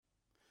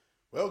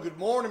Well, good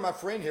morning, my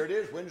friend. Here it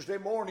is, Wednesday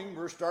morning.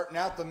 We're starting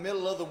out the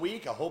middle of the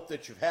week. I hope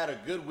that you've had a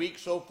good week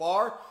so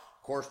far.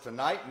 Of course,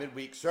 tonight,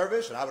 midweek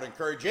service, and I would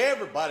encourage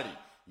everybody,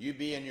 you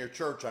be in your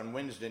church on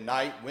Wednesday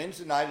night.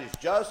 Wednesday night is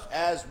just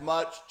as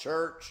much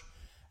church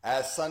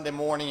as Sunday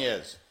morning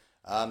is.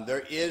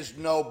 There is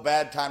no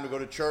bad time to go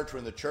to church.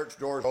 When the church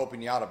doors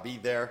open, you ought to be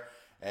there.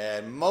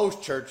 And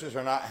most churches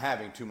are not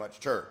having too much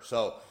church.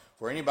 So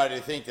for anybody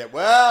to think that,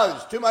 well,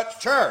 there's too much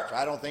church,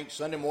 I don't think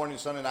Sunday morning,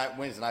 Sunday night,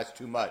 Wednesday night's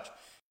too much.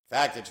 In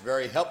fact, it's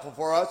very helpful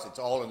for us. It's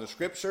all in the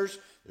scriptures.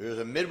 There's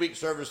a midweek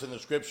service in the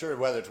scripture.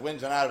 Whether it's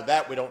Wednesday night or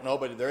that, we don't know,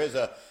 but there is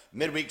a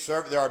midweek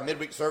service. There are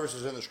midweek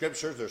services in the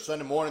scriptures. There's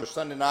Sunday morning, there's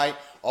Sunday night.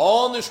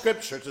 All in the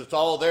scriptures. It's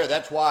all there.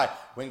 That's why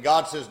when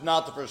God says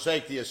not to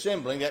forsake the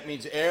assembling, that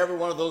means every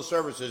one of those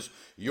services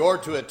you're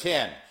to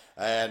attend.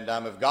 And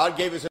if God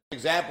gave us an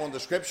example in the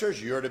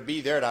scriptures, you're to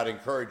be there, and I'd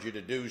encourage you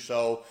to do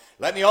so.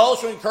 Let me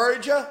also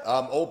encourage you,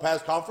 Old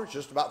Paths Conference,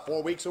 just about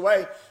 4 weeks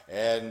away,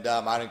 and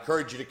I'd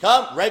encourage you to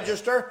come,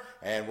 register,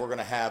 and we're going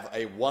to have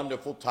a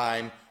wonderful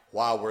time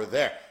while we're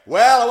there.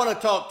 Well, I want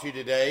to talk to you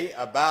today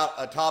about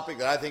a topic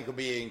that I think will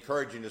be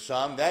encouraging to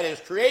some. That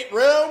is, create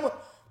room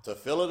to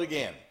fill it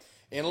again.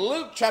 In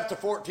Luke chapter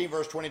 14,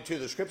 verse 22,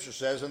 the scripture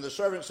says, "And the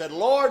servant said,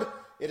 Lord,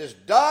 it is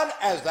done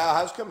as thou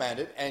hast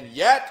commanded, and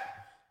yet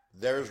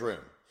there's room."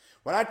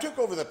 When I took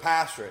over the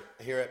pastorate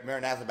here at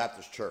Maranatha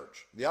Baptist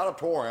Church, the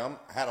auditorium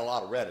had a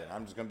lot of red in it.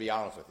 I'm just going to be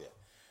honest with you.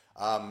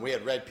 We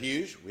had red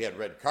pews, we had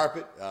red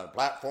carpet,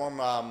 platform,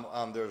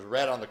 there was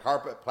red on the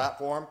carpet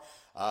platform.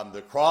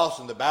 The cross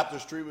and the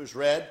baptistry was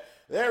red.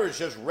 There was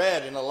just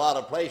red in a lot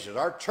of places.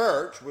 Our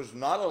church was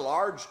not a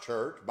large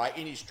church by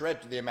any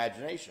stretch of the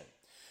imagination.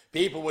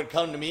 People would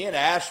come to me and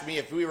ask me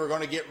if we were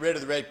going to get rid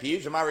of the red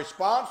pews, and my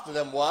response to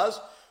them was,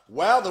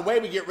 well, the way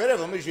we get rid of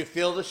them is you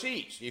fill the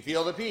seats. You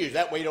fill the pews.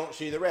 That way you don't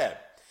see the red.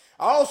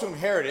 I also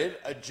inherited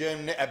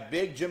a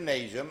big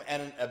gymnasium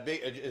and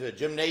a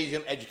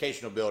gymnasium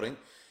educational building.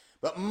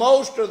 But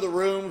most of the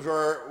rooms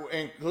were,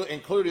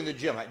 including the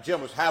gym. The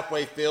gym was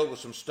halfway filled with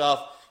some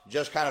stuff,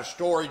 just kind of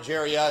storage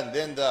area, and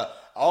then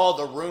all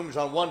the rooms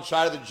on one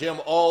side of the gym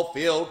all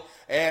filled.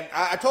 And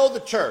I told the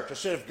church, I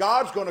said, if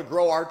God's going to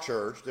grow our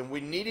church, then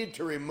we needed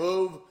to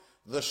remove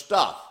the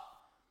stuff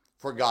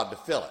for God to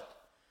fill it.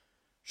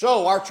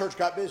 So our church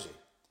got busy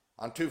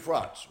on two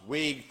fronts.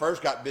 We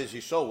first got busy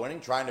soul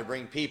winning, trying to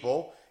bring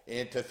people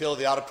in to fill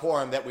the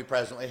auditorium that we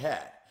presently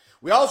had.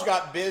 We also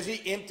got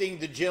busy emptying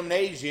the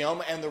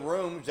gymnasium and the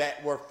rooms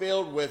that were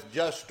filled with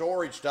just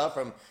storage stuff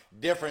from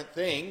different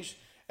things,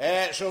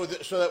 so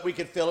that we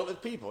could fill it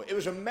with people. It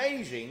was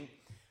amazing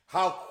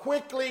how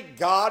quickly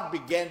God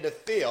began to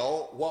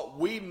fill what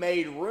we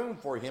made room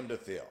for him to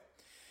fill.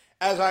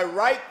 As I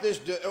write this,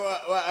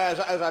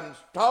 as I'm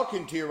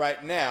talking to you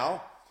right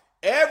now,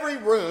 every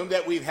room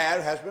that we've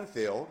had has been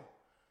filled.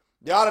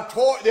 The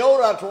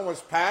old auditorium was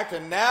packed,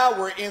 and now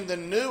we're in the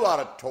new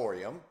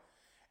auditorium,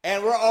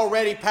 and we're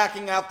already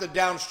packing out the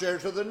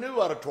downstairs of the new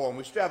auditorium.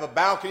 We still have a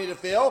balcony to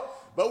fill,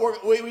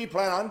 but we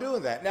plan on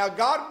doing that. Now,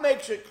 God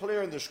makes it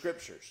clear in the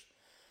scriptures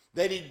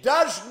that he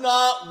does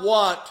not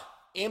want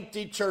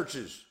empty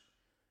churches.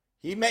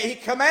 He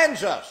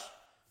commands us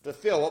to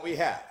fill what we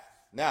have.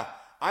 Now,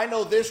 I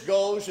know this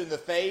goes in the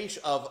face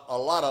of a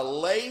lot of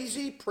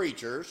lazy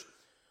preachers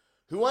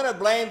who want to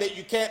blame that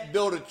you can't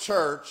build a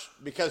church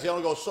because they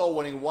only go soul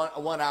winning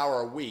one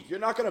hour a week. You're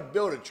not going to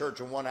build a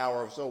church in 1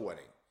 hour of soul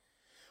winning.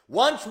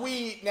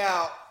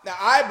 Now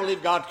I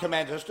believe God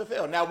commands us to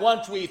fill. Now,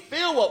 once we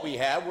fill what we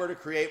have, we're to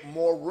create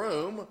more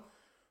room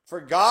for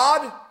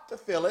God to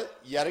fill it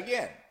yet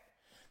again.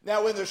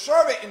 Now, when the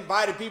servant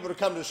invited people to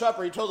come to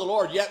supper, he told the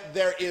Lord, yet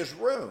there is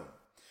room.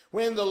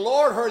 When the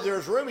Lord heard there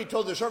was room, he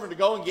told the servant to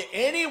go and get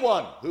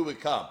anyone who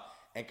would come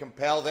and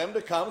compel them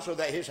to come so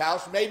that his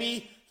house may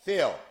be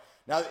filled.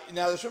 Now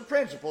there's some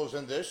principles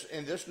in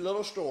this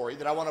little story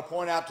that I want to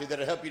point out to you that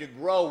will help you to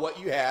grow what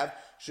you have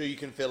so you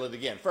can fill it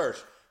again.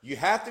 First, you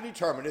have to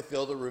determine to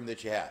fill the room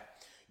that you have.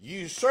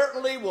 You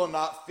certainly will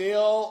not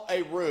fill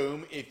a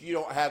room if you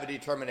don't have a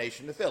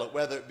determination to fill it,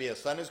 whether it be a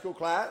Sunday school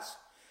class,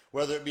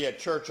 whether it be a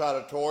church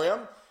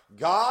auditorium.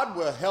 God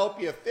will help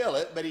you fill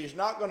it, but he's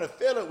not going to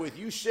fill it with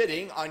you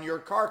sitting on your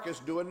carcass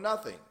doing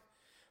nothing.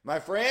 My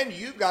friend,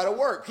 you've got to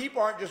work.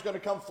 People aren't just going to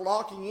come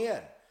flocking in.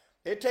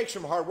 It takes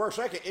some hard work.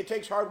 Second, it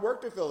takes hard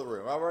work to fill the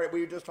room. All right,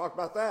 we just talked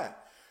about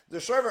that. The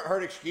servant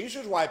heard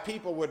excuses why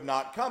people would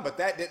not come, but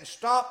that didn't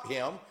stop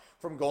him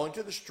from going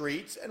to the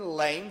streets and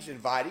lanes,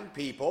 inviting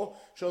people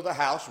so the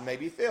house may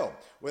be filled.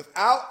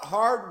 Without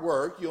hard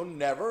work, you'll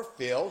never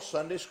fill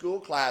Sunday school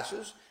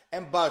classes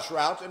and bus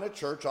routes in a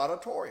church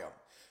auditorium.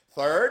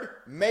 Third,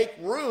 make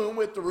room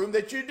with the room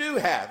that you do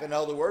have. In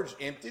other words,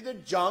 empty the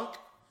junk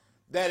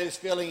that is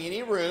filling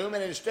any room,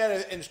 and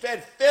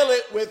instead fill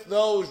it with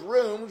those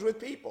rooms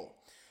with people.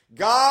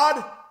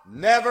 God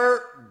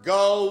never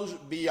goes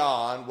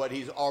beyond what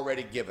he's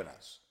already given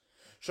us.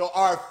 So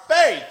our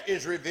faith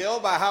is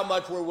revealed by how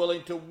much we're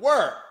willing to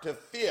work to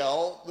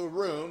fill the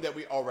room that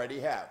we already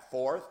have.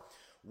 Fourth,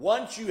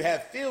 once you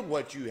have filled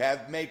what you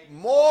have, make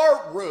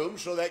more room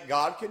so that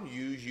God can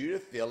use you to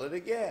fill it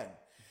again.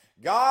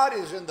 God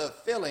is in the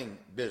filling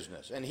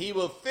business, and he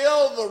will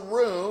fill the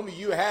room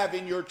you have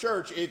in your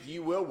church if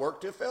you will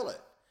work to fill it.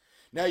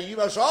 Now, you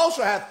must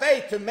also have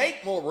faith to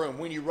make more room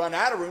when you run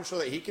out of room so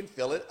that he can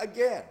fill it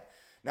again.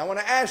 Now, I want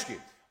to ask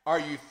you, are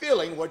you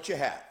filling what you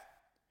have?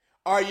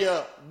 Are you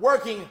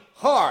working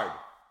hard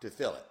to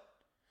fill it?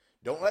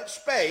 Don't let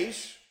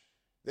space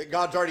that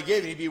God's already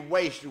given you be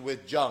wasted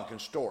with junk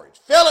and storage.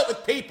 Fill it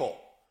with people.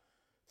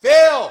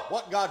 Fill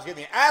what God's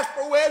given you. Ask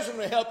for wisdom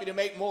to help you to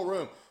make more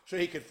room so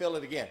he can fill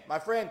it again. My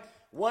friend,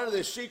 one of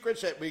the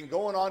secrets that been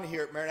going on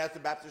here at Maranatha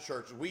Baptist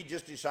Church is we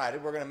just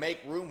decided we're going to make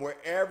room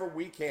wherever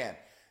we can.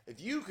 If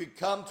you could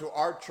come to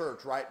our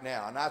church right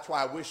now, and that's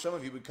why I wish some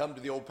of you would come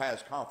to the Old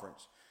Paths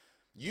Conference,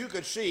 you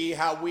could see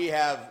how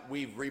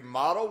we've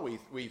remodeled,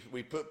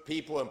 we put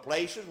people in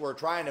places. We're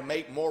trying to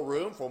make more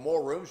room for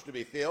more rooms to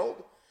be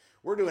filled.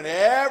 We're doing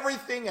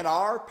everything in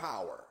our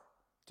power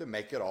to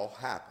make it all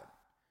happen.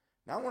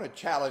 Now I want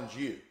to challenge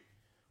you,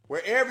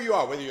 wherever you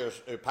are, whether you're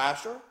a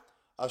pastor,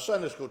 a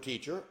Sunday school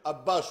teacher, a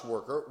bus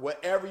worker,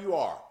 wherever you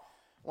are,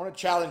 I want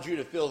to challenge you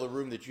to fill the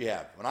room that you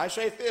have. When I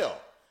say fill,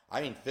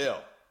 I mean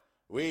fill.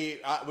 We've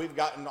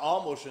gotten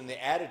almost in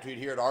the attitude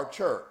here at our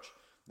church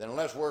that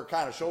unless we're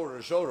kind of shoulder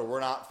to shoulder, we're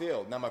not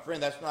filled. Now, my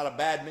friend, that's not a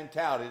bad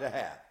mentality to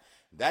have.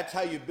 That's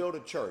how you build a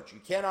church. You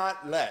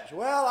cannot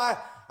well,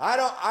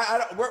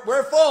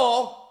 we're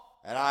full.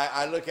 And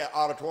I look at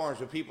auditoriums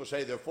where people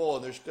say they're full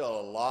and there's still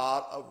a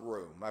lot of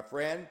room. My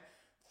friend,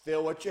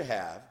 fill what you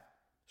have.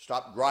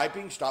 Stop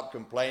griping, stop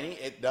complaining.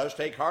 It does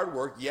take hard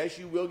work. Yes,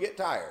 you will get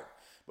tired.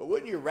 But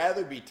wouldn't you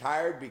rather be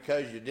tired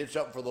because you did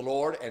something for the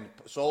Lord and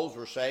souls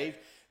were saved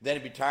than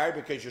to be tired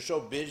because you're so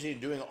busy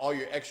and doing all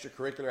your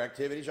extracurricular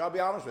activities? I'll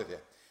be honest with you.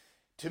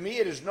 To me,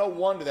 it is no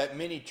wonder that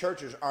many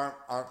churches aren't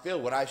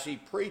filled when I see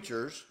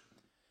preachers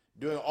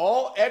doing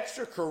all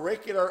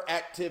extracurricular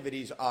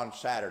activities on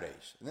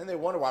Saturdays. And then they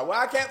wonder why. Well,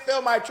 I can't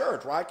fill my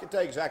church. Well, I can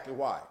tell you exactly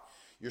why.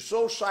 You're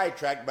so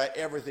sidetracked by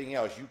everything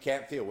else, you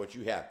can't fill what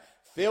you have.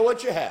 Fill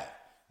what you have.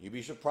 You'd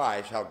be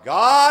surprised how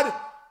God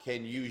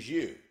can use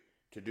you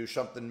to do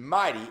something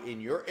mighty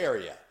in your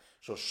area.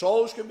 So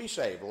souls can be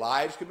saved,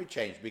 lives can be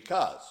changed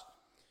because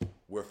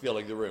we're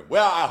filling the room.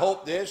 Well, I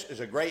hope this is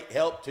a great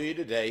help to you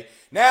today.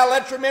 Now,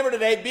 let's remember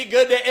today, be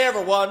good to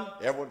everyone.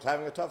 Everyone's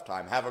having a tough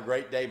time. Have a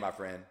great day, my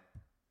friend.